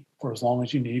me for as long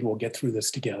as you need. We'll get through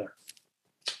this together.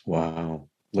 Wow.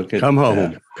 Look at Come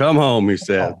home, he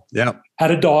said. Yep.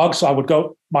 Had a dog, so I would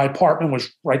go. My apartment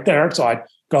was right there, so I'd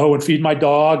go and feed my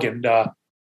dog and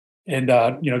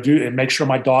make sure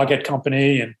my dog had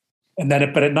company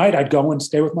but at night I'd go and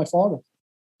stay with my father.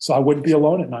 So I wouldn't be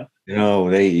alone at night.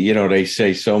 They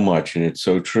say so much, and it's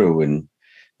so true, and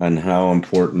how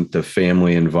important the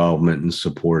family involvement and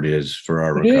support is for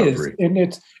our recovery. It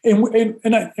is.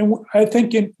 And I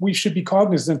think we should be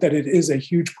cognizant that it is a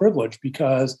huge privilege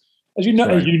because, as you know,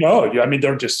 I mean,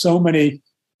 there are just so many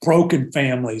broken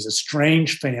families,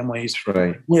 estranged families,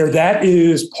 where that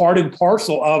is part and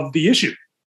parcel of the issue,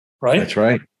 right? That's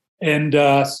right. And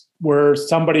where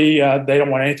somebody they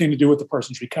don't want anything to do with the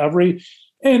person's recovery.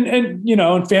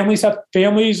 And families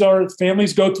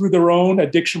go through their own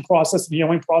addiction process and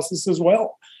healing process as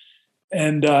well.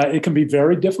 And it can be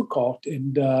very difficult.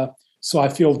 And so I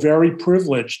feel very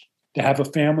privileged to have a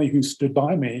family who stood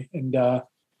by me. And I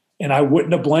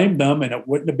wouldn't have blamed them, and it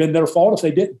wouldn't have been their fault if they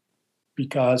didn't.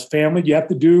 Because family, you have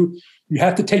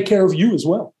to take care of you as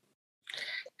well.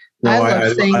 No, I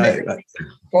love seeing that.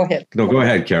 Go ahead. No, go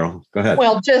ahead, Carol. Go ahead.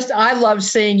 Well, I love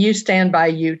seeing you stand by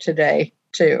you today,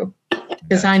 too.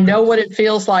 Because I know what it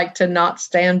feels like to not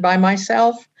stand by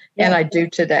myself, and I do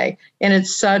today. And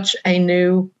it's such a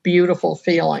new, beautiful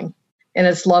feeling. And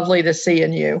it's lovely to see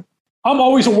in you. I'm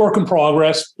always a work in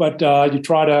progress, but you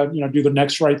try to, do the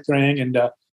next right thing and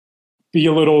be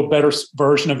a little better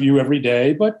version of you every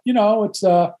day. But, it's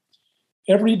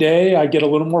every day I get a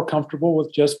little more comfortable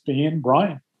with just being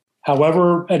Brian.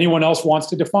 However anyone else wants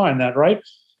to define that, right?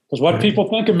 Because what people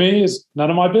think of me is none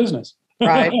of my business.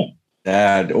 Right.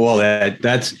 That's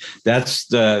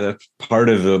the part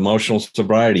of the emotional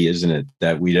sobriety, isn't it?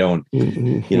 That we don't,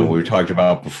 we talked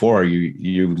about before,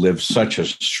 you live such a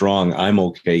strong, I'm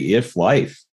okay if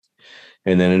life.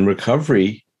 And then in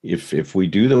recovery, if we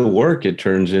do the work, it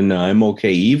turns into I'm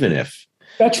okay even if.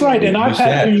 That's right. And I've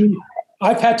had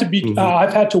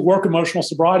to work emotional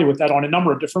sobriety with that on a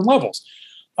number of different levels.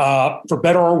 For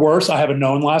better or worse, I have a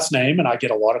known last name and I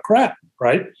get a lot of crap,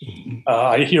 right?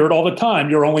 I hear it all the time.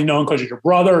 You're only known because you're your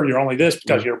brother. You're only this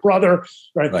because you're your brother,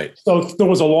 right? So there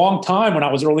was a long time when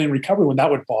I was early in recovery when that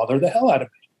would bother the hell out of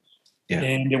me. Yeah.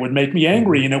 And it would make me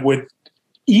angry and it would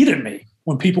eat at me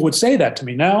when people would say that to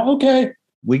me. Now, okay,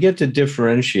 to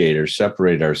differentiate or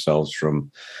separate ourselves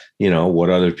from, what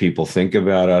other people think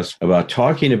about us, about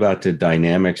talking about the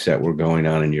dynamics that were going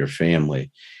on in your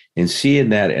family and seeing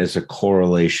that as a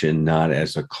correlation, not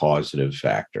as a causative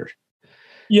factor.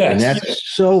 Yes. And that's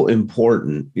so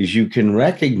important, is you can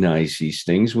recognize these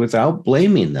things without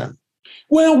blaming them.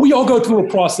 Well, we all go through a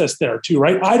process there too,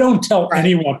 right? I don't tell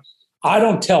anyone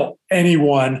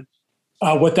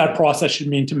what that process should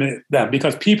mean to them,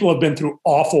 because people have been through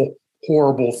awful,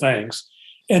 horrible things.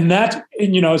 And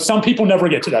some people never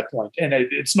get to that point. And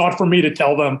it's not for me to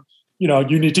tell them,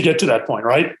 you need to get to that point,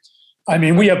 right? I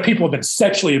mean, we have people who have been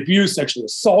sexually abused, sexually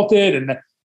assaulted, and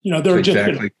there are just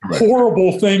been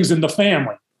horrible things in the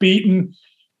family, beaten,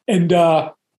 and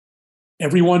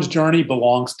everyone's journey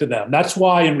belongs to them. That's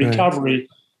why in recovery,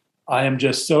 I am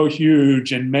just so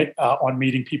huge on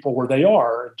meeting people where they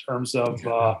are in terms of,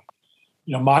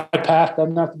 my path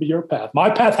doesn't have to be your path. My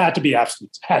path had to be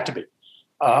abstinence, had to be.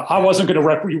 I wasn't going to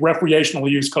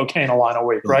recreationally use cocaine a line a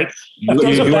week, right? You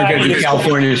weren't going to be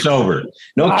California sober.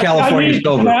 No California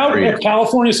sober. Now, if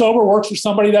California sober works for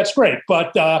somebody, that's great.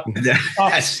 But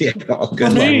that's it. Oh,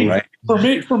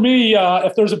 for me,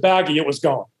 if there's a baggie, it was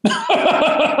gone.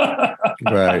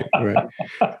 Right.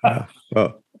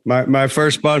 Well, my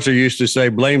first sponsor used to say,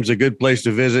 blame's a good place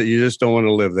to visit. You just don't want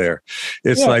to live there.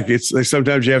 It's like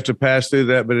sometimes you have to pass through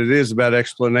that, but it is about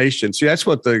explanation. See, that's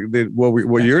what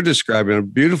what you're describing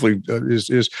beautifully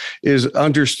is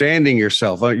understanding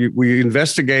yourself. We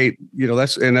investigate,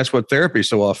 that's what therapy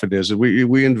so often is.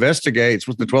 We investigate. It's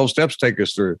what the 12 steps take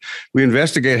us through. We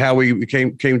investigate how we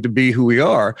came to be who we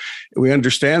are. We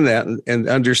understand that, and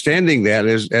understanding that,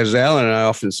 as Alan and I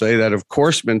often say, that of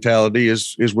course mentality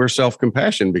is where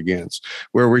self-compassion begins,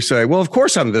 where we say, well, of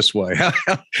course I'm this way.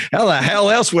 How the hell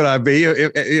else would I be,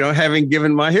 having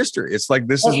given my history? It's like,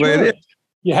 this is the way it is.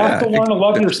 You have to learn to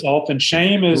love yourself, and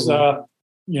shame is,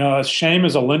 shame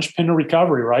is a linchpin to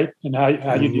recovery, right? And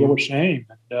how you deal with shame.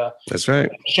 And, that's right.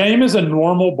 Shame is a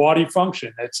normal body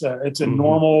function. It's a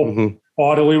normal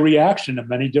bodily reaction to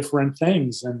many different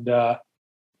things, and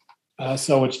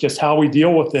so it's just how we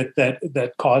deal with it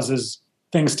that causes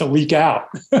things to leak out.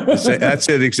 That's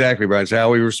it exactly, Brian. It's how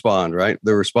we respond, right?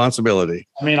 The responsibility.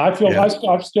 I mean, I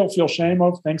still feel shame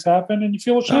of things happen, and you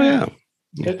feel ashamed. Oh,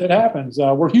 yeah. It happens.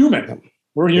 We're human.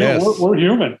 We're human. Yes. We're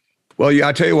human. Well,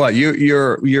 I tell you what,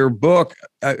 your book,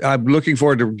 I'm looking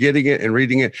forward to getting it and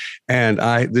reading it. And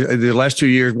the last 2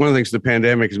 years, one of the things the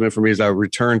pandemic has been for me is I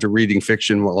returned to reading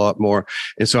fiction a lot more.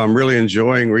 And so I'm really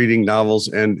enjoying reading novels,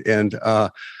 and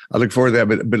I look forward to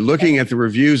that. But looking at the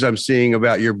reviews I'm seeing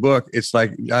about your book, it's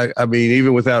like, I mean,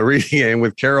 even without reading it, and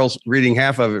with Carol's reading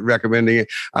half of it, recommending it,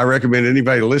 I recommend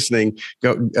anybody listening,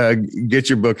 go get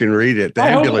your book and read it. The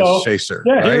Ambulance Chaser.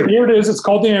 Yeah, right? Here it is. It's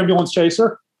called The Ambulance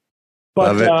Chaser.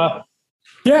 But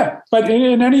but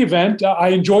in any event, I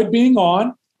enjoyed being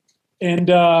on, and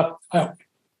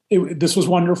this was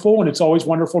wonderful. And it's always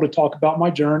wonderful to talk about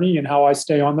my journey and how I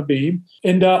stay on the beam,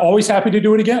 and always happy to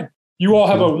do it again. You all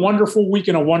have a wonderful week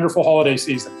and a wonderful holiday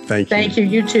season. Thank you. Thank you.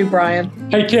 You too, Brian.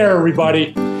 Take care,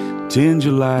 everybody. Tend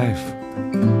your life.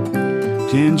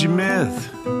 Tend your myth.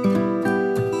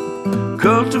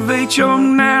 Cultivate your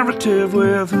narrative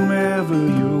with whomever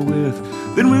you're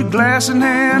with. Then with glass in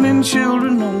hand and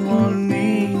children on one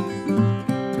knee,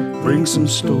 bring some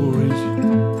stories.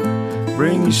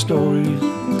 Bring your stories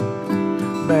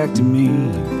back to me.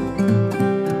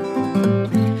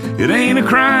 It ain't a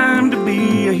crime to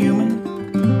be a human.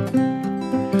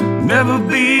 Never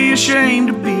be ashamed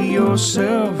to be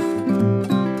yourself.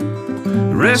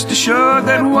 Rest assured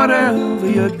that whatever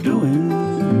you're doing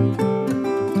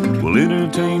will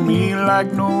entertain me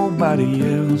like nobody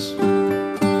else.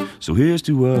 So here's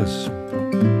to us,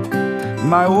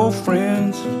 my old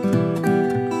friends,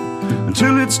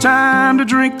 until it's time to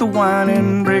drink the wine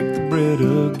and break the bread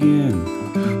again.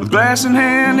 With glass in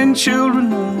hand and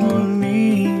children on one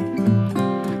knee,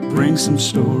 bring some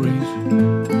stories,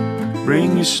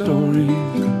 bring your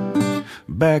stories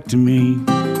back to me.